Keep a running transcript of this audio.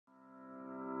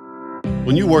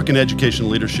When you work in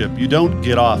education leadership, you don't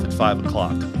get off at 5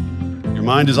 o'clock. Your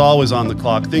mind is always on the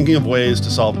clock, thinking of ways to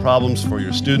solve problems for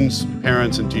your students,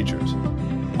 parents, and teachers.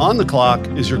 On the Clock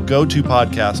is your go-to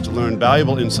podcast to learn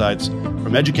valuable insights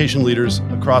from education leaders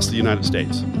across the United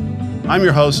States. I'm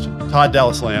your host, Todd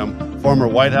Dallas Lamb, former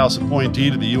White House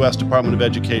appointee to the U.S. Department of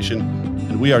Education,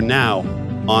 and we are now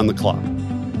on the clock.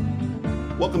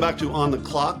 Welcome back to On the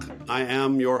Clock. I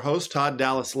am your host, Todd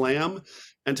Dallas Lamb.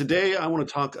 And today I want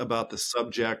to talk about the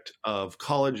subject of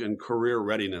college and career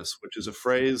readiness, which is a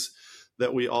phrase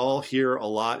that we all hear a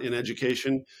lot in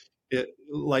education.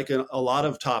 Like a lot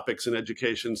of topics in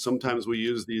education, sometimes we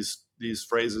use these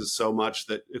phrases so much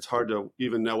that it's hard to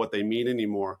even know what they mean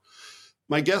anymore.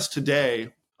 My guest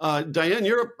today, Diane,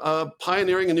 you're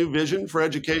pioneering a new vision for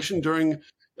education during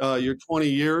your 20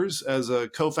 years as a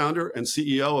co-founder and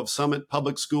CEO of Summit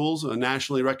Public Schools, a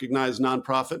nationally recognized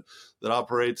nonprofit that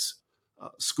operates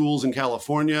schools in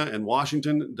California and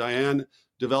Washington. Diane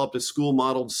developed a school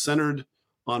model centered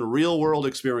on real-world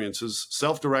experiences,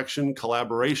 self-direction,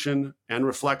 collaboration, and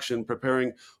reflection,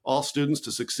 preparing all students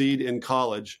to succeed in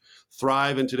college,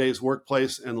 thrive in today's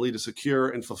workplace, and lead a secure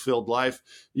and fulfilled life.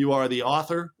 You are the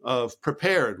author of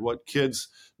Prepared: What Kids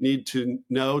Need to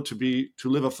Know to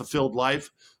Live a Fulfilled Life,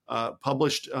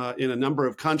 published in a number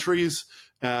of countries.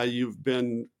 You've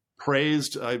been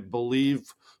praised, I believe,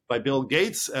 by Bill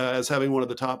Gates as having one of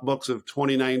the top books of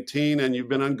 2019, and you've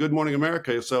been on Good Morning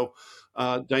America. So,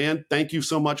 Diane, thank you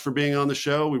so much for being on the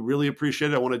show. We really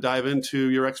appreciate it. I want to dive into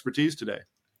your expertise today.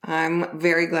 I'm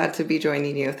very glad to be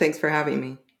joining you. Thanks for having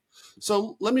me.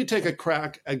 So let me take a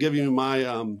crack at giving you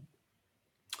my,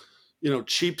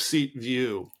 cheap seat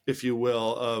view, if you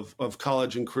will, of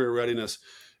college and career readiness.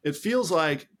 It feels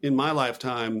like in my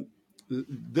lifetime,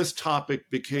 this topic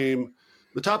became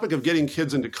the topic of getting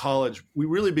kids into college. We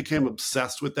really became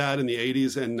obsessed with that in the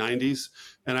 80s and 90s,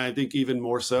 and I think even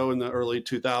more so in the early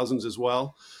 2000s as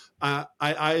well.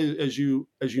 As you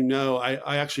know,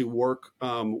 I actually work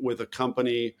with a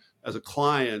company as a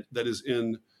client that is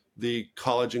in the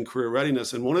college and career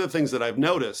readiness. And one of the things that I've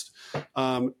noticed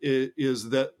is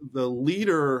that the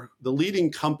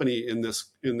leading company in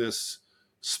this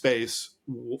space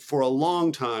for a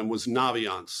long time was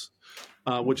Naviance,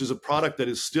 which is a product that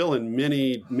is still in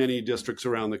many, many districts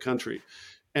around the country.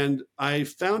 And I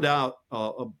found out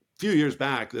a few years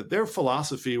back that their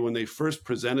philosophy when they first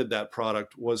presented that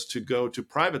product was to go to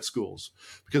private schools,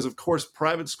 because of course,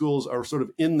 private schools are sort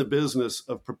of in the business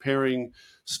of preparing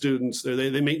students.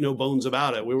 They make no bones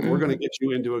about it. We're going to get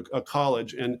you into a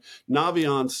college. And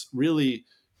Naviance really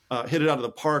hit it out of the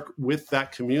park with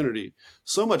that community.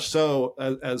 So much so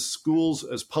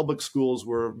as public schools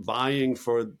were vying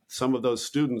for some of those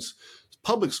students,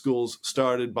 public schools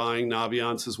started buying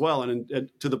Naviance as well. And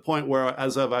to the point where,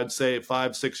 as of, I'd say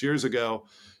 5-6 years ago,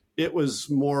 it was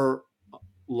more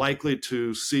likely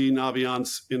to see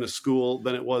Naviance in a school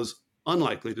than it was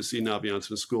unlikely to see Naviance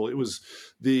in a school. It was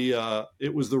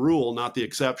the rule, not the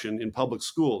exception, in public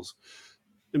schools.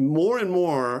 And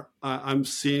more, I'm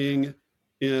seeing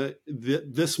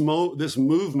this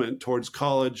movement towards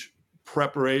college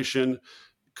preparation,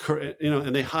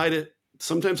 and they hide it.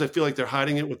 Sometimes I feel like they're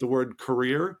hiding it with the word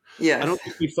career. Yes. I don't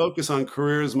think we focus on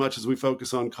career as much as we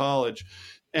focus on college.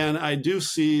 And I do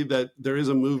see that there is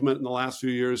a movement in the last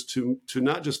few years to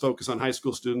not just focus on high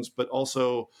school students, but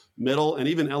also middle and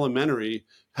even elementary,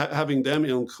 having them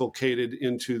inculcated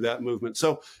into that movement.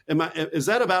 So is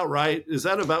that about right? Is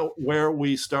that about where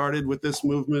we started with this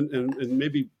movement? And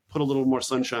maybe put a little more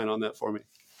sunshine on that for me.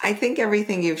 I think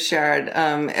everything you've shared,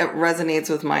 it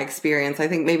resonates with my experience. I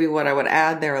think maybe what I would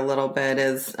add there a little bit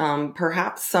is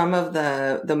perhaps some of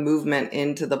the movement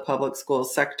into the public school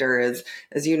sector is,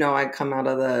 as you know, I come out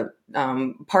of the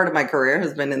part of my career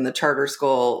has been in the charter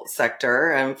school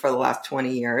sector for the last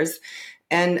 20 years.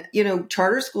 And,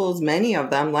 charter schools, many of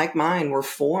them, like mine, were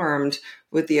formed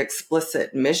with the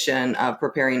explicit mission of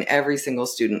preparing every single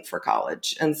student for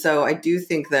college. And so I do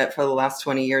think that for the last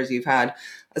 20 years, you've had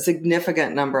a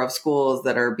significant number of schools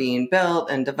that are being built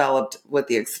and developed with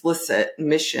the explicit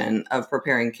mission of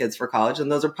preparing kids for college.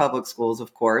 And those are public schools,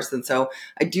 of course. And so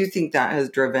I do think that has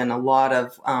driven a lot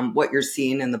of what you're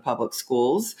seeing in the public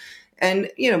schools. And,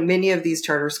 many of these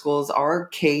charter schools are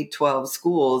K-12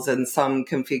 schools in some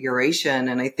configuration.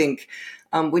 And I think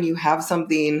when you have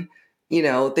something,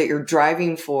 that you're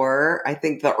driving for, I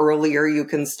think the earlier you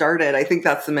can start it, I think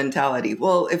that's the mentality.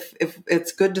 Well, if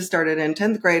it's good to start it in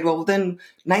 10th grade, well, then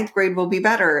 9th grade will be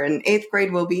better and 8th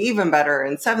grade will be even better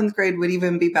and 7th grade would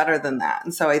even be better than that.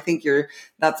 And so I think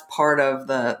that's part of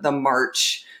the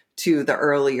march to the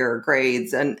earlier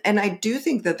grades. And I do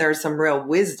think that there's some real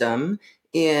wisdom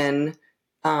in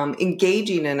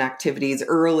engaging in activities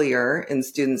earlier in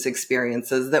students'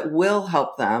 experiences that will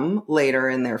help them later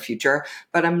in their future.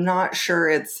 But I'm not sure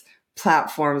it's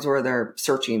platforms where they're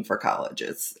searching for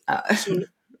colleges. So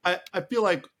I feel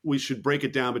like we should break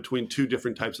it down between two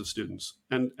different types of students.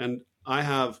 And I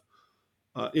have,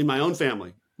 in my own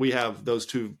family, we have those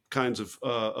two kinds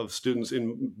of students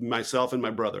in myself and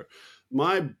my brother.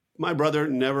 My brother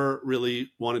never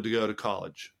really wanted to go to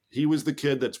college. He was the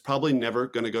kid that's probably never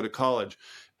going to go to college.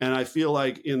 And I feel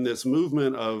like in this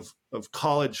movement of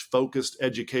college focused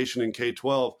education in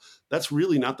K-12, that's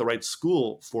really not the right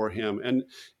school for him. And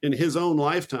in his own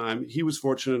lifetime, he was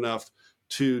fortunate enough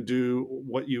to do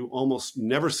what you almost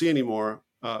never see anymore,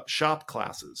 shop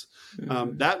classes.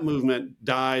 That movement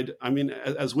died. I mean,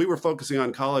 as we were focusing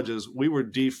on colleges, we were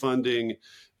defunding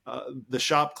the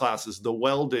shop classes, the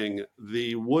welding,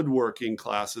 the woodworking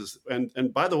classes.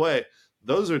 And by the way,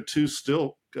 those are two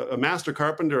still, a master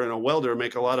carpenter and a welder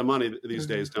make a lot of money these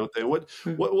days, don't they?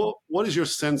 What is your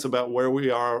sense about where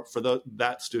we are for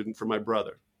that student, for my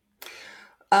brother?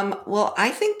 Well,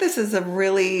 I think this is a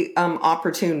really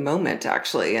opportune moment,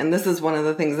 actually. And this is one of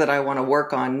the things that I want to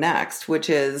work on next,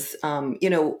 which is,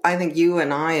 I think you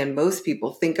and I and most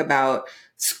people think about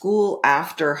school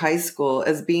after high school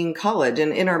as being college.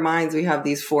 And in our minds, we have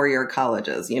these 4-year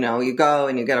colleges. You go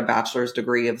and you get a bachelor's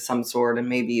degree of some sort, and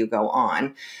maybe you go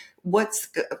on. What's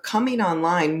coming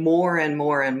online more and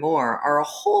more and more are a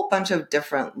whole bunch of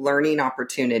different learning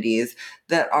opportunities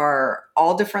that are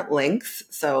all different lengths.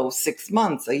 So 6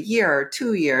 months, a year,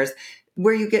 2 years,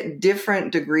 where you get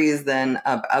different degrees than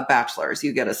a bachelor's.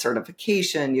 You get a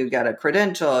certification, you get a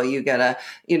credential, you get a,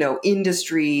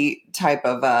 industry type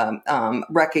of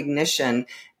recognition.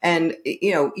 And,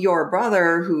 your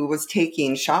brother who was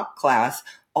taking shop class,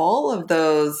 all of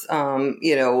those,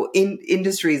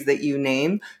 industries that you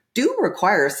name do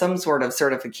require some sort of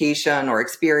certification or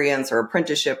experience or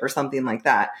apprenticeship or something like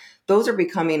that. Those are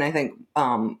becoming, I think,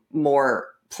 more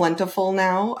plentiful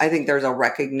now. I think there's a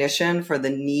recognition for the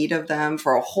need of them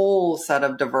for a whole set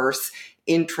of diverse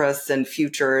interests and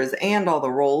futures and all the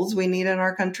roles we need in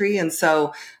our country. And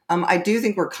so I do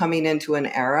think we're coming into an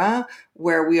era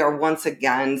where we are once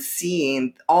again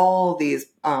seeing all these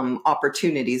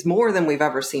opportunities more than we've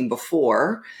ever seen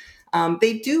before.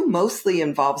 They do mostly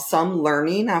involve some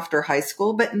learning after high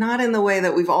school, but not in the way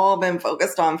that we've all been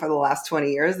focused on for the last 20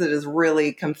 years. That is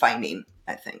really confining,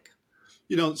 I think.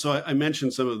 So I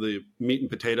mentioned some of the meat and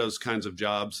potatoes kinds of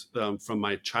jobs from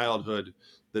my childhood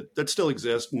that still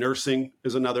exist. Nursing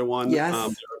is another one. Yes. There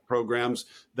are programs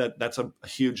that's a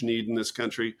huge need in this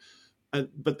country.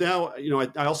 But now,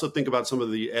 I also think about some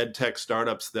of the ed tech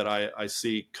startups that I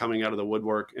see coming out of the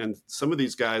woodwork. And some of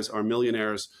these guys are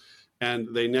millionaires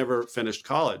and they never finished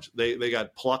college. They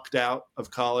got plucked out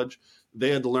of college. They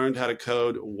had learned how to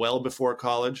code well before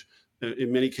college.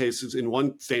 In many cases, in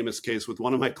one famous case with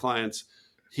one of my clients,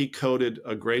 he coded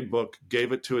a grade book,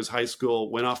 gave it to his high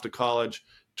school, went off to college,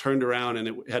 turned around, and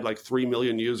it had like 3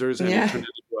 million users, and it turned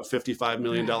into a $55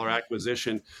 million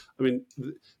acquisition. I mean,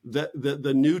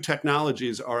 the new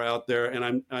technologies are out there,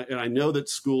 and I know that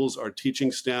schools are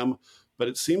teaching STEM, but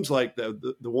it seems like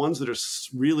the ones that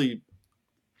are really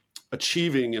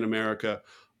achieving in America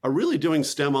are really doing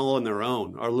STEM all on their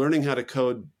own, are learning how to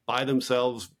code by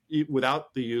themselves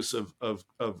without the use of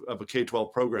a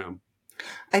K-12 program.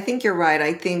 I think you're right.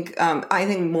 I think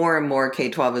more and more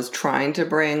K-12 is trying to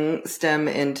bring STEM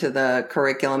into the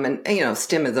curriculum, and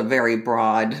STEM is a very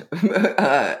broad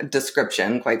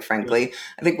description. Quite frankly, yeah.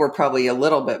 I think we're probably a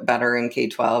little bit better in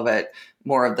K-12 at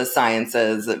more of the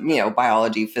sciences,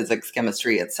 biology, physics,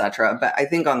 chemistry, etc. But I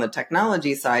think on the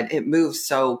technology side, it moves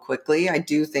so quickly. I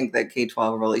do think that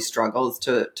K-12 really struggles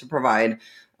to provide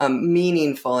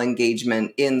meaningful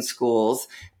engagement in schools.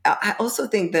 I also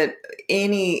think that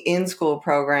any in-school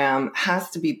program has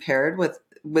to be paired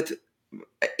with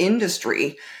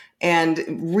industry and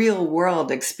real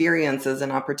world experiences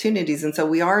and opportunities. And so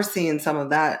we are seeing some of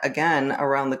that again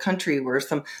around the country where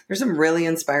there's some really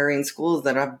inspiring schools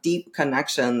that have deep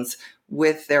connections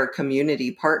with their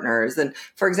community partners. And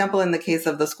for example, in the case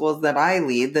of the schools that I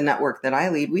lead, the network that I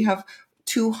lead, we have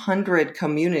 200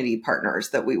 community partners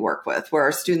that we work with, where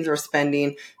our students are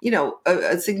spending,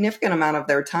 a significant amount of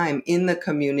their time in the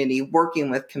community, working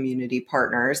with community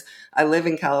partners. I live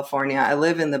in California. I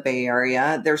live in the Bay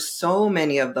Area. There's so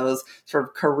many of those sort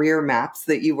of career maps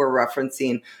that you were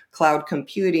referencing, cloud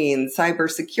computing,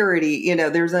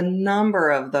 cybersecurity. There's a number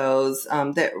of those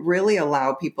that really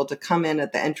allow people to come in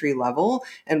at the entry level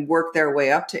and work their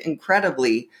way up to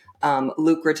incredibly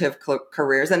lucrative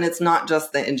careers. And it's not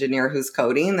just the engineer who's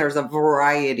coding. There's a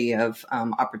variety of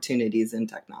opportunities in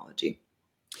technology.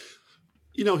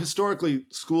 historically,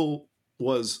 school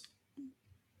was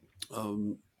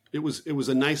it was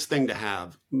a nice thing to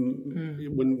have.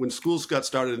 When schools got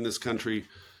started in this country,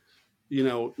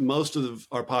 most of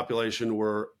our population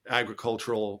were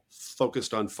agricultural,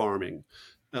 focused on farming.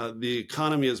 The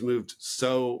economy has moved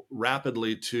so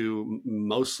rapidly to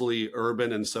mostly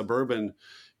urban and suburban,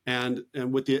 and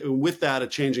with that, a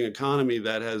changing economy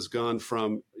that has gone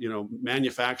from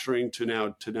manufacturing to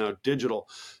now digital,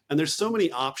 and there's so many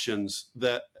options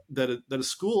that a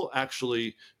school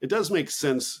actually, it does make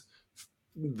sense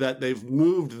that they've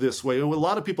moved this way. And a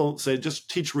lot of people say just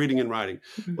teach reading and writing.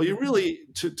 Well, you really,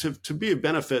 to be a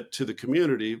benefit to the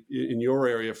community in your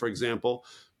area, for example,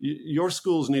 your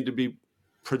schools need to be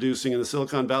producing in the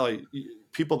Silicon Valley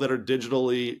people that are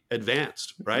digitally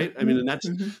advanced, right? I mean, and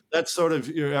that's sort of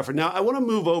your effort. Now, I want to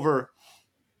move over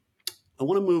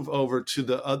to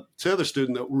the other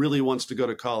student that really wants to go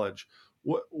to college.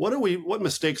 What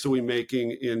mistakes are we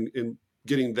making in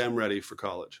getting them ready for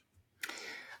college?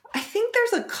 I think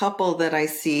there's a couple that I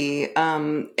see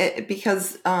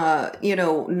because,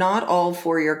 not all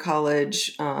four-year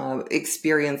college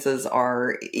experiences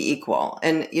are equal.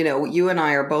 And, you and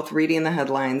I are both reading the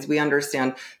headlines. We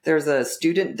understand there's a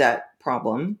student debt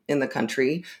problem in the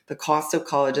country. The cost of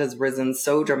college has risen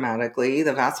so dramatically.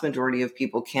 The vast majority of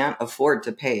people can't afford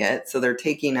to pay it. So they're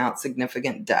taking out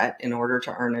significant debt in order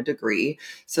to earn a degree.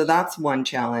 So that's one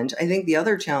challenge. I think the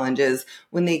other challenge is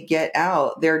when they get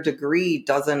out, their degree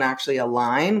doesn't actually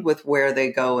align with where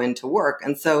they go into work.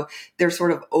 And so they're sort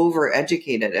of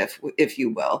overeducated, if you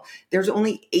will. There's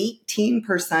only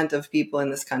 18% of people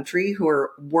in this country who are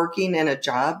working in a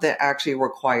job that actually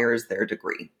requires their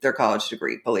degree, their college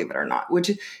degree, believe it or not,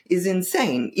 which is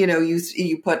insane.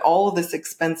 You put all of this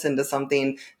expense into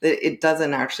something that it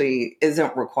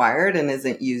isn't required and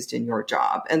isn't used in your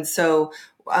job. And so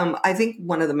I think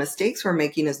one of the mistakes we're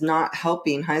making is not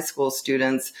helping high school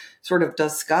students sort of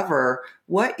discover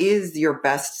what is your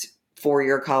best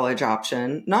four-year college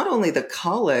option, not only the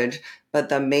college, but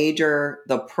the major,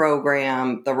 the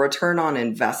program, the return on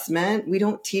investment. We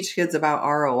don't teach kids about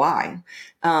ROI.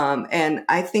 And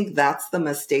I think that's the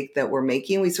mistake that we're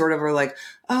making. We sort of are like,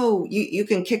 oh, you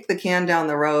can kick the can down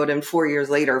the road and 4 years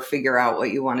later figure out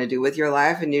what you want to do with your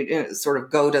life. And you sort of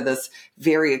go to this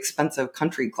very expensive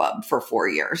country club for 4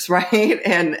 years, right?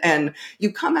 And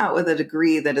you come out with a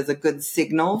degree that is a good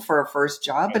signal for a first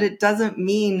job, but it doesn't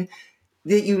mean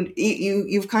that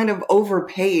you've kind of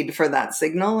overpaid for that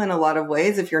signal in a lot of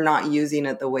ways if you're not using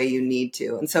it the way you need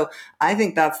to. And so I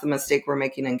think that's the mistake we're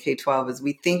making in K-12 is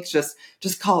we think just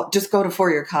go to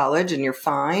four-year college and you're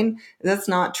fine. That's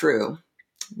not true.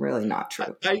 Really not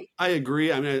true. I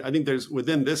agree. I mean, I think there's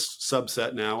within this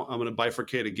subset now, I'm going to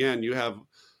bifurcate again. You have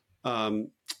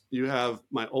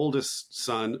my oldest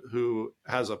son who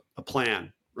has a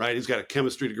plan, right? He's got a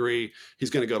chemistry degree.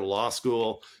 He's going to go to law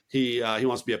school. He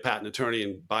wants to be a patent attorney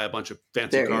and buy a bunch of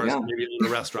fancy cars, maybe own a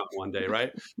restaurant one day,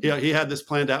 right? He had this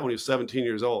planned out when he was 17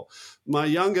 years old. My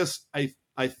youngest,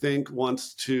 I think,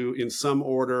 wants to, in some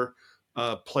order,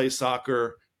 play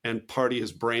soccer and party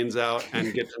his brains out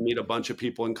and get to meet a bunch of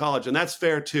people in college. And that's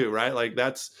fair too, right? Like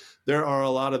there are a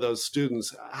lot of those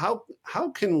students. How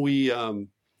can we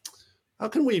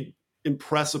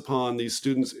impress upon these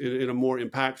students in a more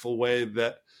impactful way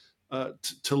that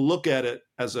to look at it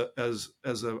as a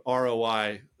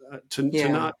ROI, to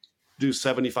not do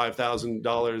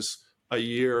 $75,000 a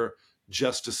year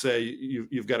just to say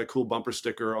you've got a cool bumper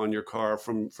sticker on your car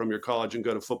from your college and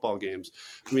go to football games.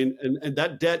 I mean, and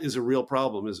that debt is a real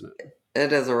problem, isn't it?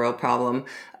 It is a real problem.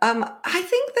 I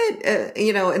think that,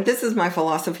 and this is my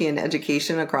philosophy in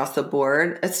education across the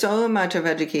board. So much of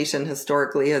education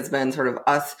historically has been sort of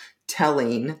us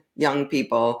telling young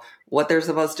people what they're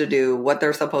supposed to do, what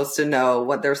they're supposed to know,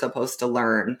 what they're supposed to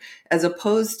learn, as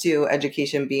opposed to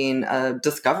education being a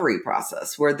discovery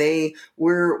process where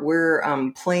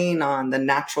we're playing on the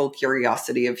natural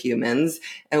curiosity of humans,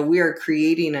 and we are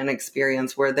creating an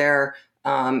experience where they're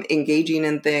engaging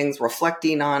in things,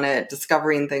 reflecting on it,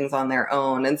 discovering things on their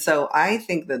own. And so I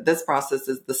think that this process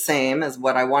is the same as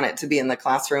what I want it to be in the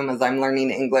classroom as I'm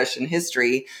learning English and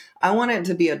history. I want it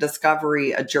to be a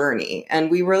discovery, a journey. And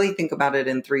we really think about it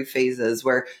in three phases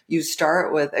where you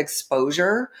start with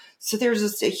exposure. So there's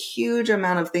just a huge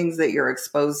amount of things that you're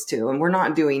exposed to, and we're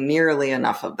not doing nearly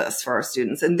enough of this for our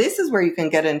students. And this is where you can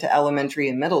get into elementary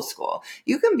and middle school.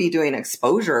 You can be doing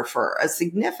exposure for a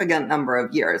significant number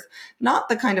of years, not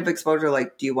the kind of exposure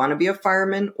like, do you want to be a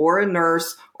fireman or a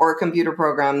nurse or a computer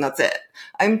program? That's it.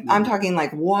 I'm talking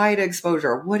like wide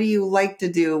exposure. What do you like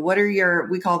to do? What are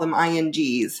we call them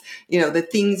INGs. the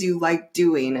things you like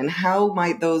doing, and how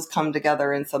might those come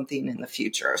together in something in the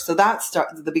future. So that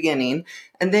starts at the beginning.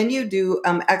 And then you do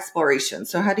exploration.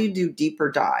 So how do you do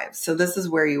deeper dives? So this is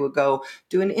where you would go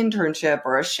do an internship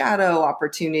or a shadow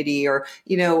opportunity, or,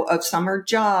 a summer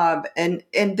job. And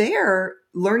there,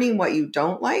 learning what you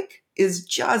don't like is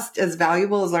just as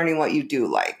valuable as learning what you do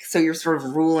like. So you're sort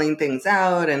of ruling things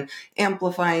out and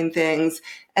amplifying things.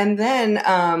 And then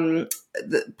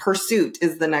the pursuit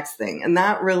is the next thing. And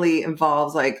that really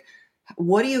involves like,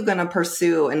 what are you going to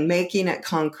pursue, and making it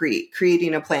concrete,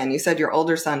 creating a plan. You said your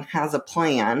older son has a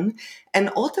plan, and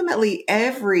ultimately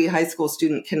every high school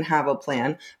student can have a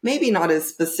plan, maybe not as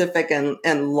specific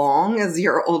and long as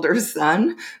your older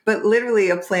son, but literally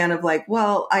a plan of like,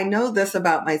 well, I know this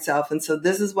about myself, and so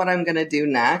this is what I'm going to do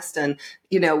next. And,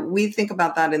 we think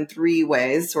about that in three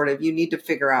ways. Sort of, you need to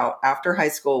figure out after high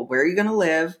school, where you're going to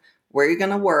live, where you're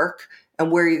going to work, and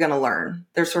where you're going to learn.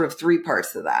 There's sort of three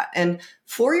parts to that. And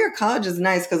four-year college is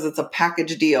nice because it's a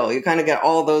package deal. You kind of get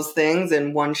all those things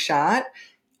in one shot.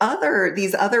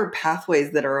 These other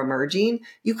pathways that are emerging,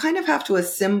 you kind of have to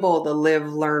assemble the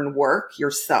live, learn, work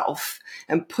yourself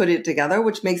and put it together,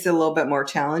 which makes it a little bit more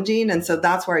challenging. And so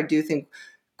that's where I do think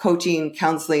coaching,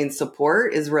 counseling,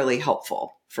 support is really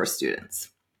helpful for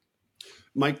students.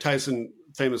 Mike Tyson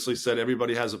famously said,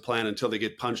 everybody has a plan until they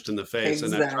get punched in the face.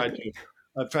 Exactly. And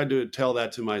I've tried to tell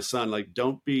that to my son, like,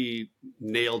 don't be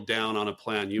nailed down on a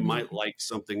plan. You might like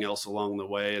something else along the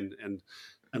way, and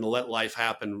let life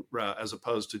happen, as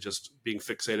opposed to just being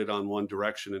fixated on one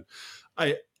direction. And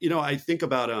I think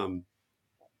about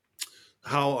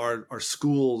how our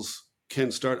schools can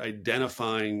start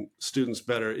identifying students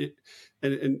better.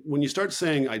 And when you start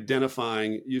saying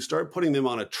identifying, you start putting them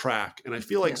on a track. And I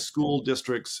feel like school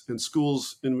districts and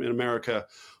schools in America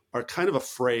are kind of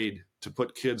afraid to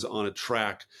put kids on a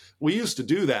track. We used to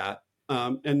do that.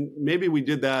 And maybe we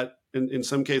did that in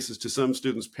some cases to some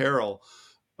students' peril,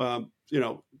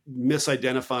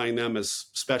 misidentifying them as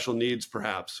special needs,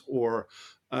 perhaps, or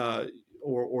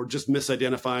just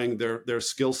misidentifying their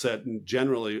skill set. And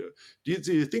generally, do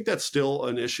you think that's still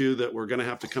an issue that we're going to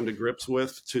have to come to grips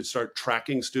with, to start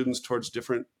tracking students towards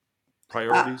different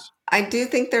priorities? I do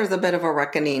think there's a bit of a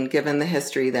reckoning given the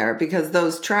history there, because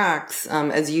those tracks,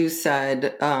 as you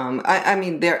said, I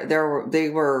mean, they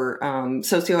were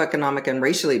socioeconomic and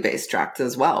racially based tracks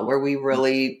as well, where we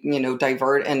really,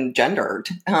 divert and gendered.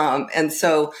 And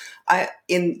so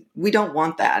we don't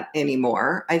want that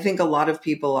anymore. I think a lot of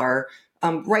people are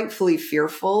rightfully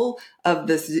fearful of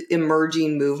this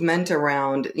emerging movement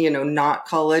around, not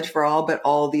college for all, but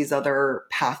all these other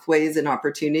pathways and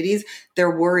opportunities.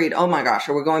 They're worried, oh my gosh,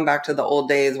 are we going back to the old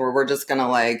days where we're just going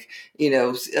to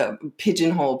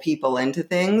pigeonhole people into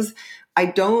things? I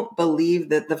don't believe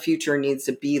that the future needs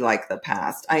to be like the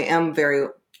past. I am very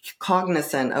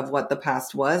cognizant of what the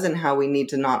past was and how we need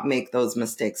to not make those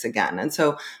mistakes again. And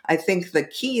so I think the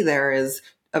key there is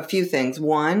a few things.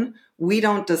 One, we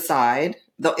don't decide.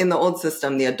 In the old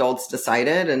system, the adults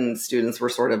decided and students were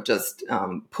sort of just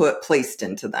placed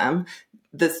into them.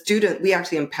 We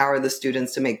actually empower the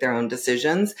students to make their own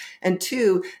decisions. And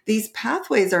two, these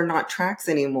pathways are not tracks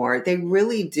anymore. They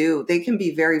really do. They can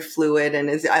be very fluid. And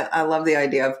I love the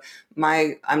idea of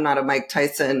I'm not a Mike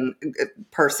Tyson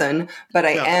person, but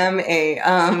I am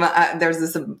there's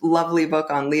this lovely book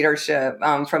on leadership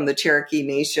from the Cherokee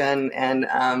Nation.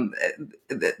 And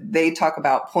they talk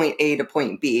about point A to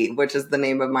point B, which is the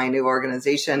name of my new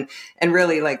organization. And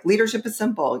really, like, leadership is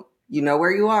simple. You know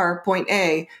where you are, point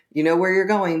A, you know where you're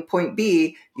going, point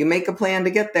B, you make a plan to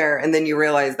get there, and then you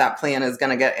realize that plan is going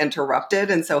to get interrupted.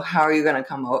 And so how are you going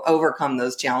to overcome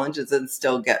those challenges and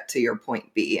still get to your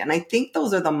point B? And I think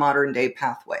those are the modern day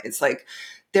pathways. Like,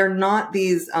 they're not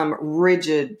these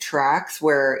rigid tracks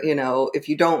where, if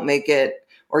you don't make it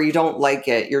or you don't like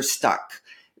it, you're stuck.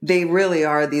 They really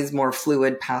are these more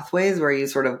fluid pathways where you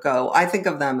sort of go, I think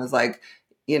of them as like,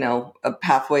 a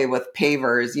pathway with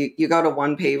pavers. You go to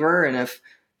one paver, and if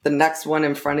the next one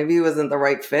in front of you isn't the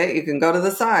right fit, you can go to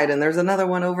the side, and there's another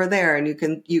one over there, and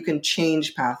you can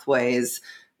change pathways,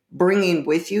 bringing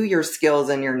with you your skills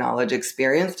and your knowledge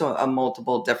experience to a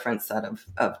multiple different set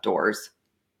of doors.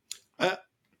 I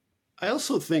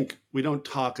also think we don't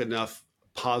talk enough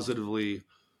positively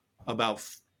about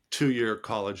 2-year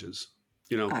colleges,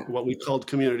 what we called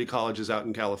community colleges out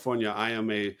in California. I am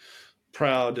a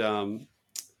proud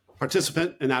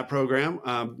participant in that program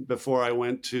before I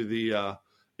went to the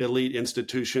elite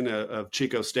institution of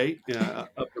Chico State up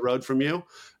the road from you.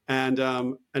 And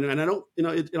I don't,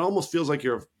 it almost feels like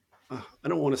you're, I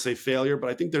don't want to say failure, but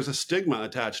I think there's a stigma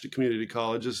attached to community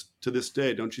colleges to this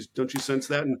day. Don't you sense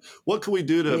that? And what can we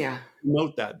do to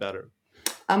promote that better?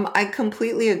 I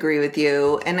completely agree with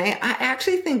you. And I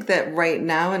actually think that right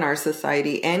now in our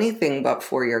society, anything but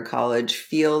four-year college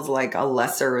feels like a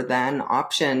lesser than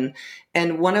option.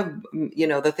 And one of,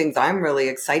 the things I'm really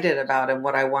excited about and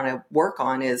what I want to work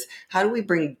on is how do we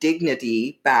bring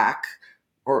dignity back?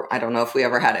 Or I don't know if we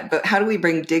ever had it, but how do we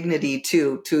bring dignity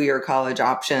to two-year college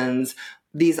options,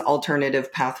 these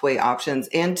alternative pathway options,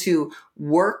 and to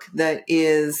work that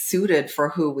is suited for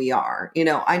who we are?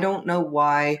 I don't know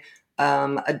why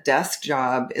a desk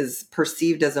job is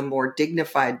perceived as a more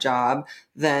dignified job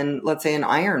than, let's say, an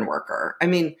iron worker. I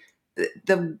mean,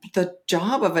 the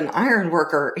job of an iron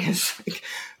worker is like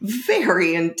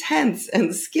very intense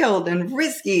and skilled and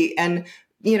risky and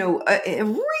a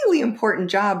really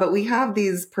important job, but we have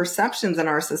these perceptions in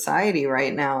our society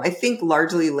right now, I think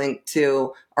largely linked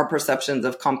to our perceptions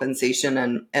of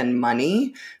compensation and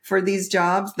money for these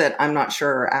jobs that I'm not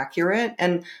sure are accurate.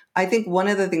 And I think one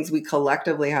of the things we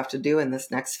collectively have to do in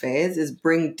this next phase is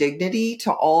bring dignity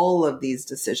to all of these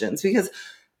decisions, because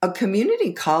a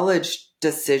community college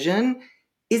decision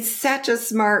is such a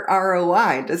smart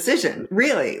ROI decision,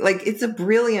 really. Like, it's a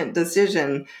brilliant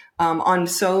decision on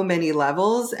so many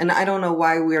levels. And I don't know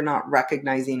why we're not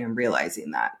recognizing and realizing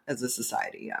that as a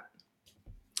society yet.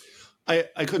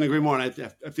 I couldn't agree more.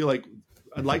 And I feel like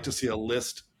I'd like to see a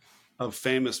list of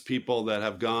famous people that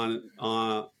have gone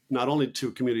not only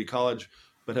to community college,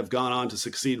 but have gone on to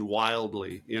succeed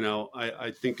wildly.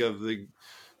 I think of the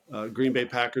Green Bay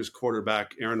Packers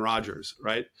quarterback, Aaron Rodgers,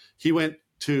 right? He went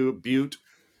to Butte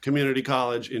Community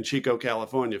College in Chico,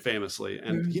 California, famously.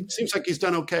 And he seems like he's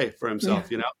done okay for Yeah.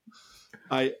 himself.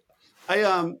 I,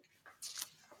 I,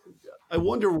 I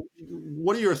wonder,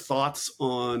 what are your thoughts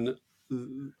on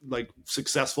like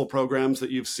successful programs that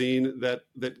you've seen that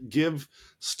give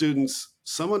students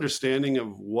some understanding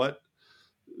of what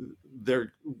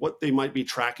they might be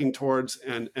tracking towards,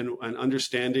 and an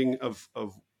understanding of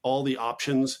all the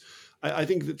options? I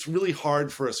think it's really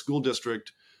hard for a school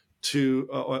district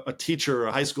to a teacher,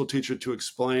 a high school teacher, to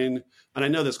explain. And I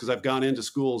know this because I've gone into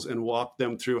schools and walked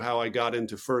them through how I got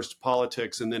into first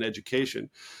politics and then education.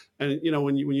 And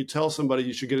when you tell somebody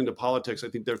you should get into politics, I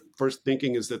think their first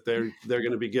thinking is that they're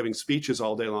going to be giving speeches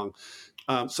all day long.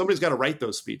 Somebody's got to write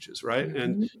those speeches, right?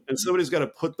 Mm-hmm. And somebody's got to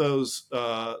put those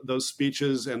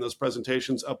speeches and those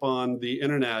presentations up on the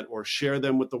internet or share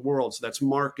them with the world. So that's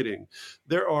marketing.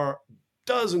 There are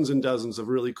dozens and dozens of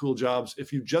really cool jobs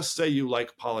if you just say you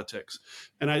like politics.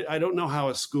 And I don't know how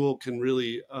a school can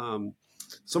really,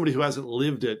 somebody who hasn't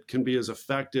lived it can be as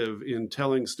effective in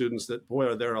telling students that,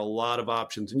 boy, there are a lot of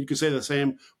options. And you can say the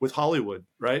same with Hollywood,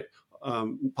 right?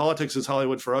 Politics is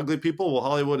Hollywood for ugly people. Well,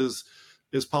 Hollywood is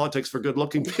politics for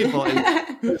good-looking people.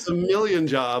 And there's a million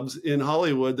jobs in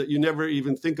Hollywood that you never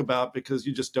even think about because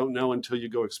you just don't know until you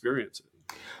go experience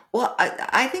it. Well,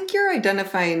 I think you're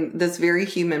identifying this very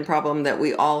human problem that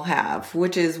we all have,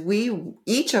 which is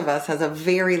each of us has a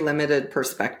very limited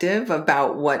perspective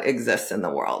about what exists in the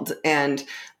world. And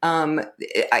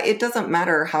it doesn't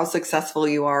matter how successful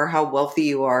you are, how wealthy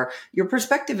you are, your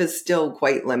perspective is still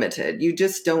quite limited. You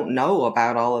just don't know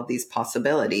about all of these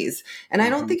possibilities. And I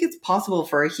don't think it's possible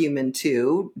for a human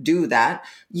to do that.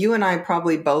 You and I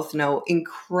probably both know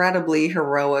incredibly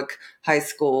heroic high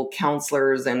school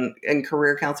counselors and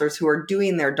career counselors who are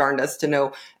doing their darndest to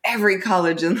know every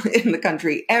college in the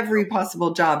country, every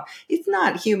possible job. It's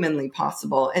not humanly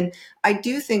possible. And I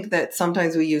do think that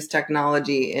sometimes we use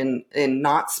technology in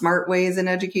not smart ways in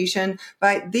education,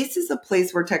 but this is a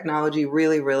place where technology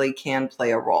really, really can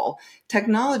play a role.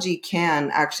 Technology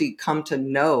can actually come to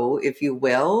know, if you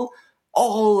will,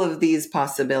 all of these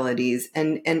possibilities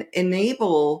and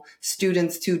enable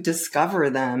students to discover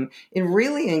them in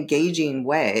really engaging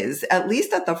ways, at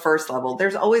least at the first level.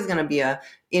 There's always going to be a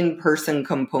in-person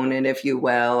component, if you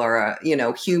will, or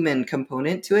a, human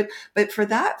component to it. But for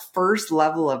that first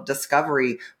level of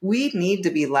discovery, we need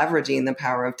to be leveraging the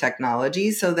power of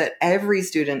technology so that every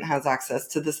student has access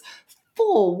to this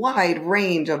full wide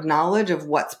range of knowledge of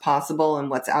what's possible and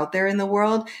what's out there in the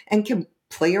world, and can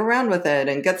play around with it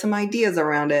and get some ideas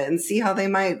around it and see how they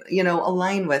might,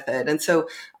 align with it. And so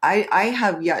I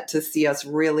have yet to see us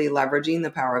really leveraging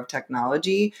the power of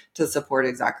technology to support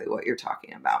exactly what you're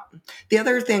talking about. The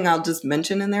other thing I'll just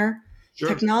mention in there, Sure.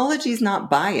 Technology is not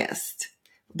biased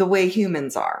the way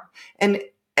humans are. And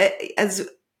as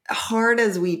hard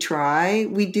as we try,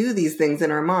 we do these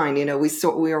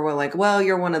we're like, well,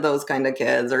 you're one of those kind of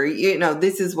kids, or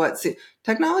this is what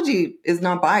technology is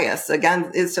not biased.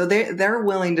 Again, so they're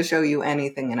willing to show you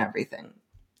anything and everything.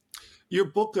 Your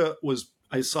book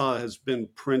I saw, has been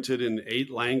printed in 8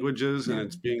 languages, and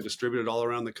it's being distributed all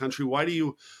around the country. Why do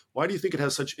you think it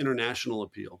has such international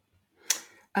appeal?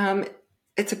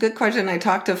 It's a good question. I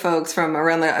talked to folks from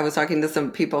around I was talking to some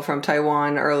people from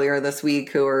Taiwan earlier this week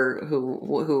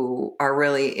who are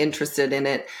really interested in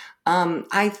it.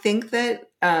 I think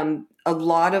that a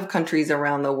lot of countries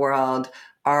around the world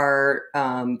are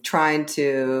trying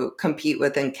to compete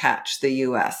with and catch the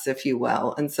US, if you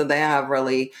will. And so they have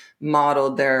really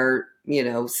modeled their,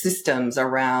 systems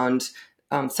around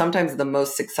sometimes the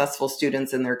most successful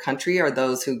students in their country are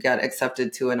those who get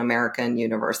accepted to an American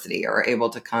university or are able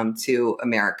to come to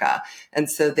America.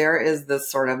 And so there is this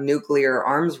sort of nuclear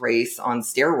arms race on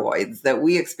steroids that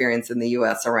we experience in the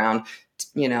US around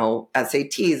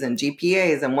SATs and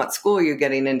GPAs and what school you're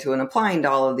getting into and applying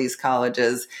to all of these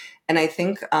colleges. And I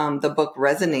think the book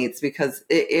resonates because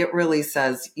it really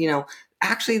says,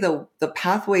 actually the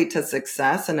pathway to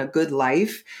success and a good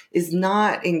life is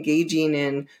not engaging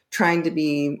in trying to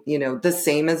be, the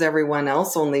same as everyone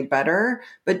else, only better,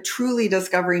 but truly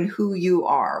discovering who you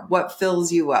are, what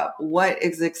fills you up, what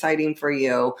is exciting for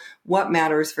you, what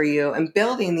matters for you, and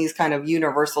building these kind of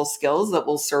universal skills that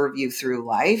will serve you through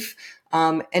life,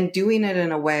 and doing it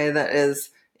in a way that is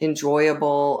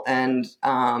enjoyable and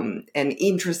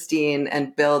interesting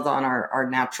and build on our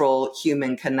natural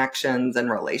human connections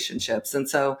and relationships. And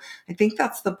so I think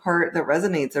that's the part that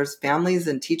resonates. There's families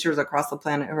and teachers across the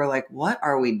planet who are like, what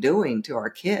are we doing to our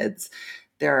kids?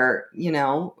 They're,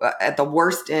 at the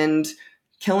worst end,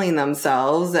 killing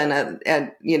themselves and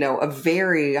at a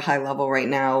very high level right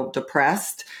now,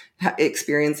 depressed,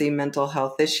 experiencing mental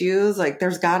health issues. Like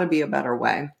there's got to be a better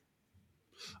way.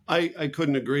 I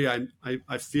couldn't agree.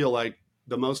 I feel like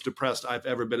the most depressed I've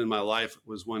ever been in my life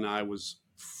was when I was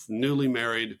newly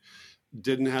married,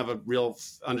 didn't have a real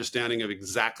understanding of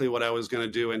exactly what I was going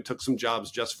to do, and took some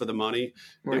jobs just for the money.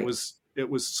 Right. It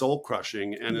was soul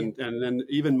crushing, and then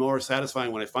even more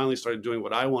satisfying when I finally started doing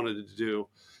what I wanted to do,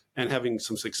 and having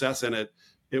some success in it.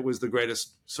 It was the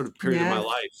greatest sort of period of my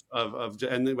life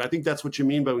and I think that's what you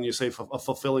mean by when you say a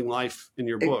fulfilling life in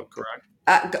your book, correct?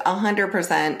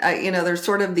 100%. There's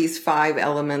sort of these 5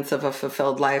 elements of a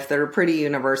fulfilled life that are pretty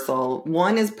universal.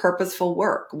 One is purposeful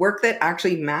work that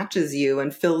actually matches you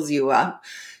and fills you up.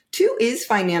 2 is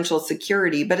financial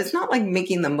security, but it's not like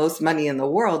making the most money in the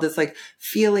world. It's like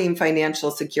feeling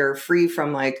financial secure, free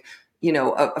from like,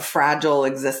 a fragile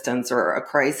existence or a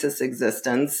crisis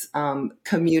existence.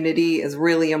 Community is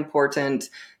really important.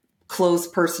 Close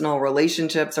personal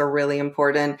relationships are really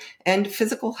important, and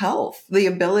physical health, the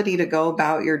ability to go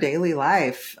about your daily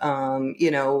life,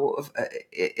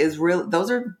 is real.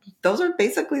 Those are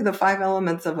basically the 5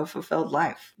 elements of a fulfilled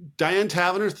life. Diane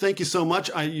Tavenner, thank you so much.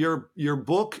 Your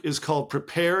book is called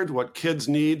 "Prepared: What Kids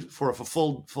Need for a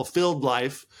Fulfilled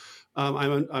Life."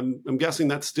 I'm guessing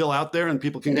that's still out there and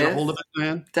people can get a hold of it,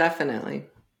 Diane? Definitely.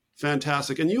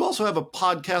 Fantastic. And you also have a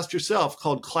podcast yourself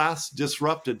called Class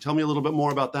Disrupted. Tell me a little bit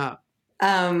more about that.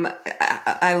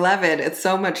 I love it. It's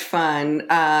so much fun.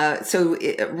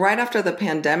 Right after the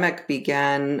pandemic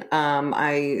began,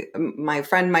 my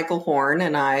friend Michael Horn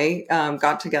and I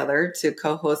got together to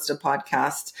co-host a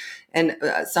podcast. And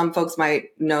some folks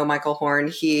might know Michael Horn.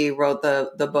 He wrote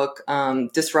the book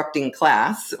Disrupting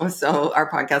Class. So our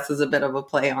podcast is a bit of a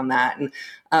play on that,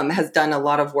 and has done a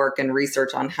lot of work and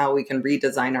research on how we can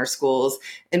redesign our schools.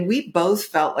 And we both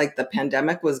felt like the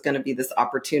pandemic was going to be this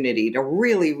opportunity to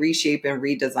really reshape and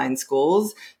redesign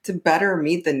schools to better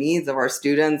meet the needs of our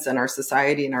students and our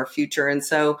society and our future. And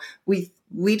so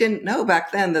we didn't know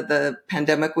back then that the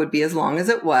pandemic would be as long as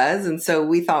it was. And so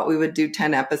we thought we would do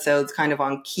 10 episodes kind of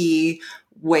on key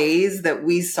ways that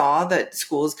we saw that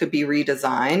schools could be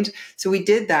redesigned. So we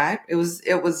did that. It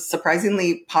was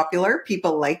surprisingly popular.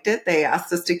 People liked it. They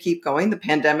asked us to keep going. The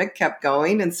pandemic kept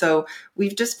going. And so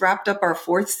we've just wrapped up our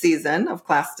 4th season of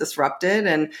Class Disrupted.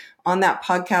 And on that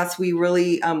podcast, we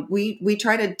really, we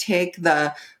try to take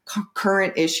the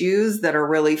current issues that are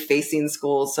really facing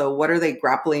schools. So what are they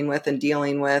grappling with and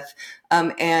dealing with?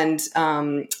 And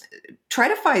try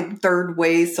to find third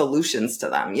way solutions to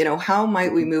them. How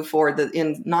might we move forward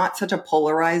in not such a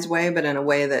polarized way, but in a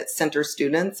way that centers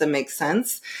students and makes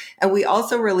sense? And we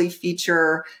also really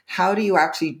feature how do you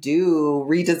actually do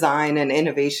redesign and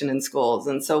innovation in schools?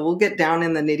 And so we'll get down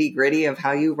in the nitty gritty of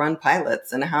how you run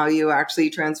pilots and how you actually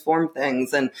transform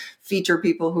things and feature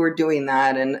people who are doing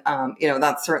that. And,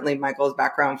 that's certainly Michael's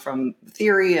background from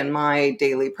theory and my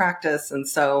daily practice. And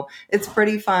so it's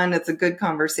pretty fun. It's a good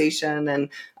conversation, and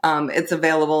it's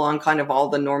available on kind of all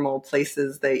the normal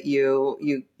places that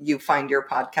you find your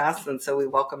podcasts. And so we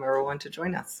welcome everyone to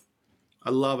join us.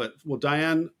 I love it. Well,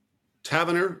 Diane,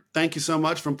 Tavenner, thank you so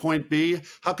much from Point B.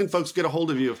 How can folks get a hold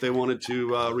of you if they wanted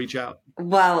to reach out?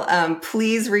 Well,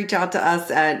 please reach out to us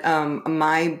at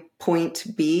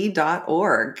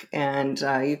mypointb.org, and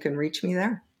you can reach me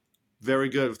there. Very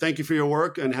good. Thank you for your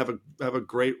work, and have a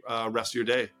great rest of your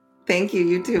day. Thank you.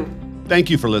 You too. Thank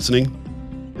you for listening.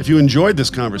 If you enjoyed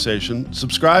this conversation,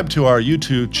 subscribe to our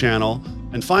YouTube channel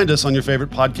and find us on your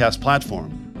favorite podcast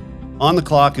platform. On the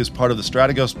Clock is part of the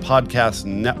Strategos Podcast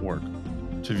Network.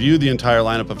 To view the entire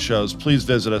lineup of shows, please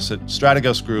visit us at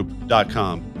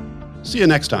strategosgroup.com. See you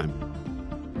next time.